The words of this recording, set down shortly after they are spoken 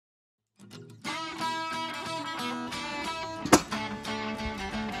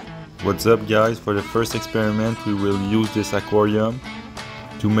What's up guys, for the first experiment we will use this aquarium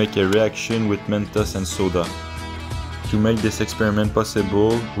to make a reaction with Mentos and soda. To make this experiment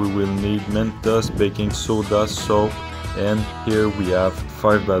possible, we will need Mentos, baking soda, soap, and here we have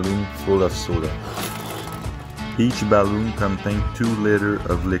 5 balloons full of soda. Each balloon contains 2 liters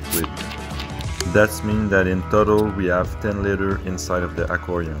of liquid. That means that in total we have 10 liters inside of the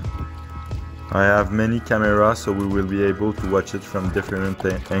aquarium. I have many cameras, so we will be able to watch it from different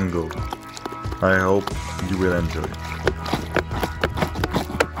angles. I hope you will enjoy it.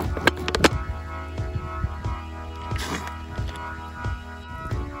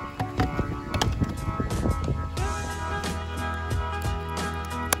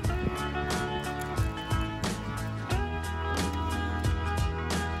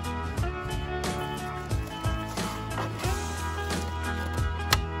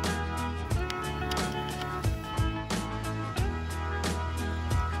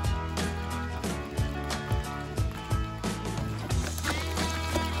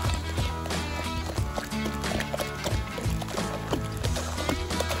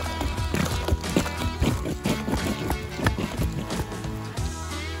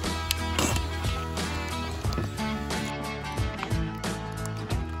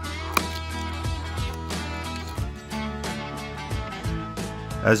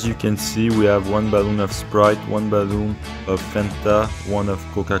 As you can see, we have 1 balloon of Sprite, 1 balloon of Fanta, 1 of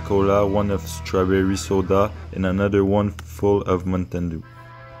Coca-Cola, 1 of strawberry soda, and another one full of Mountain Dew.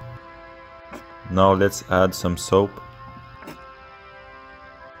 Now let's add some soap.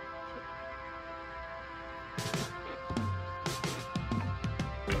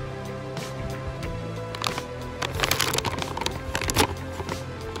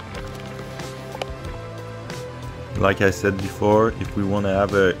 Like I said before, if we want to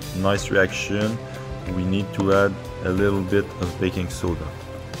have a nice reaction, we need to add a little bit of baking soda.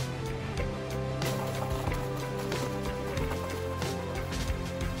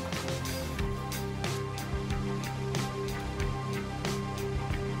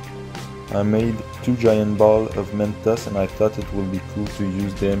 I made 2 giant balls of Mentos and I thought it would be cool to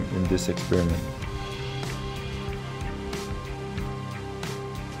use them in this experiment.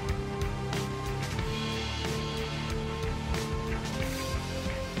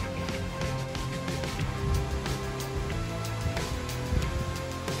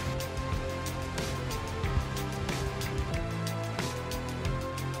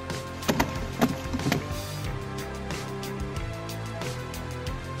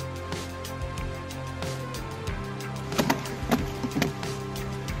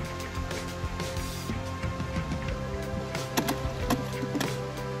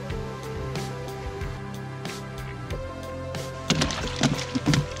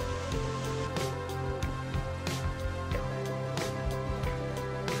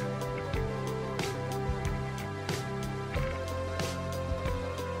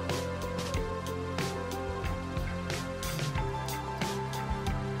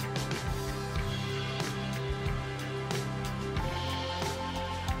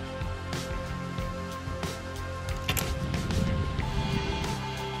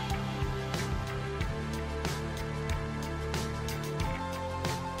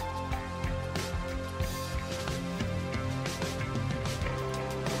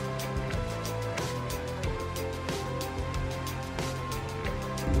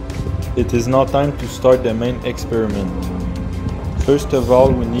 It is now time to start the main experiment. First of all,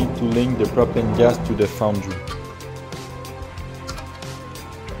 we need to link the propane gas to the foundry.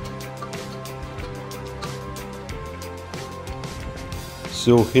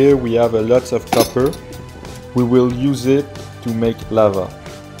 So here we have a lot of copper. We will use it to make lava.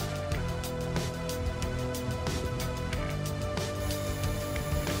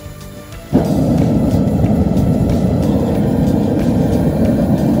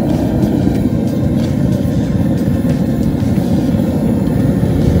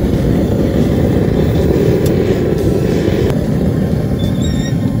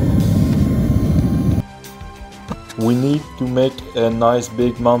 We need to make a nice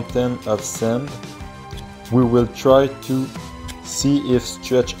big mountain of sand. We will try to see if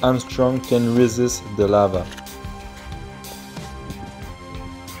Stretch Armstrong can resist the lava.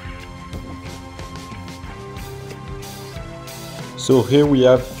 So here we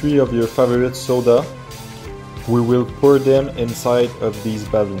have 3 of your favorite soda. We will pour them inside of these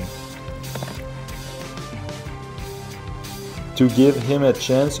balloons. To give him a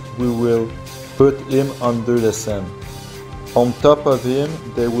chance, we will put him under the sand. On top of him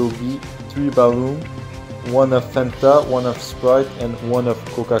there will be 3 balloons, 1 of Fanta, 1 of Sprite and 1 of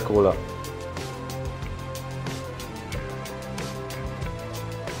Coca-Cola.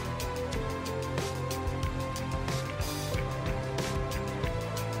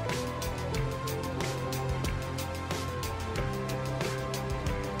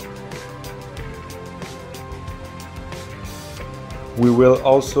 We will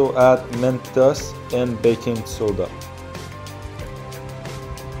also add Mentos and baking soda.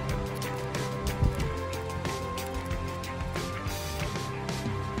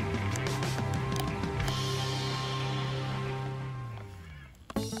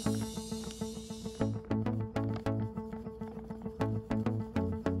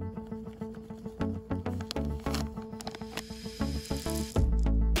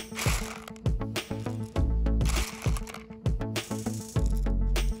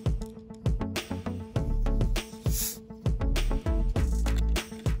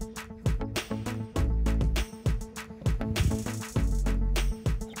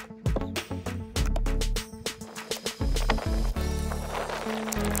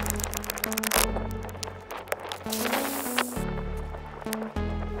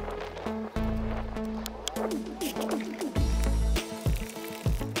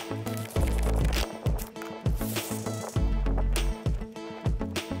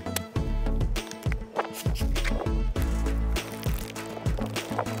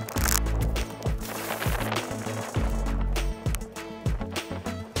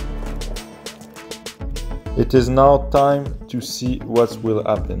 It is now time to see what will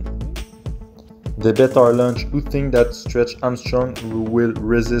happen. They bet our lunch who think that Stretch Armstrong will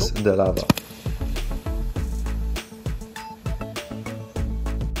resist the lava.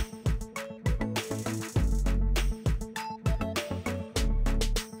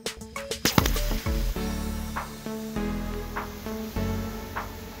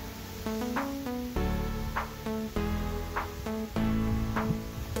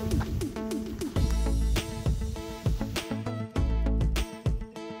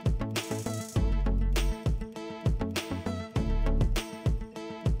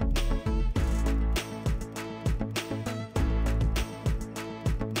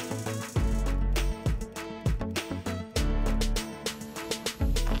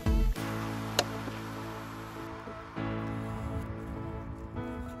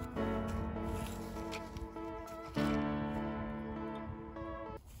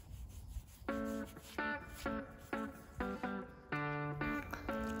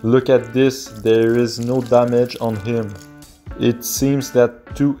 Look at this, there is no damage on him. It seems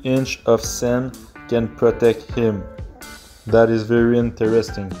that 2 inches of sand can protect him. That is very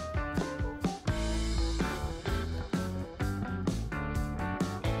interesting.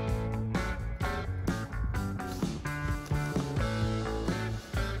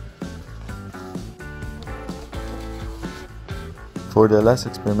 For the last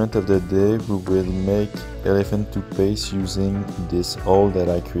experiment of the day, we will make elephant toothpaste using this hole that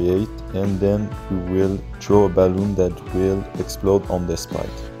I create, and then we will throw a balloon that will explode on the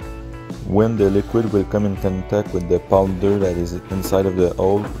spike. When the liquid will come in contact with the powder that is inside of the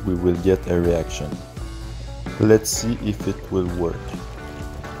hole, we will get a reaction. Let's see if it will work.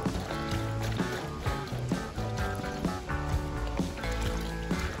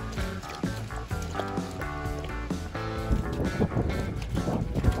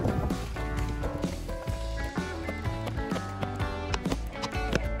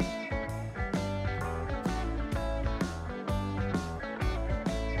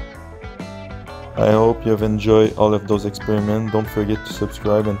 I hope you have enjoyed all of those experiments. Don't forget to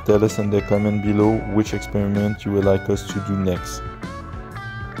subscribe and tell us in the comment below which experiment you would like us to do next.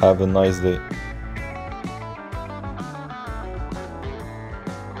 Have a nice day.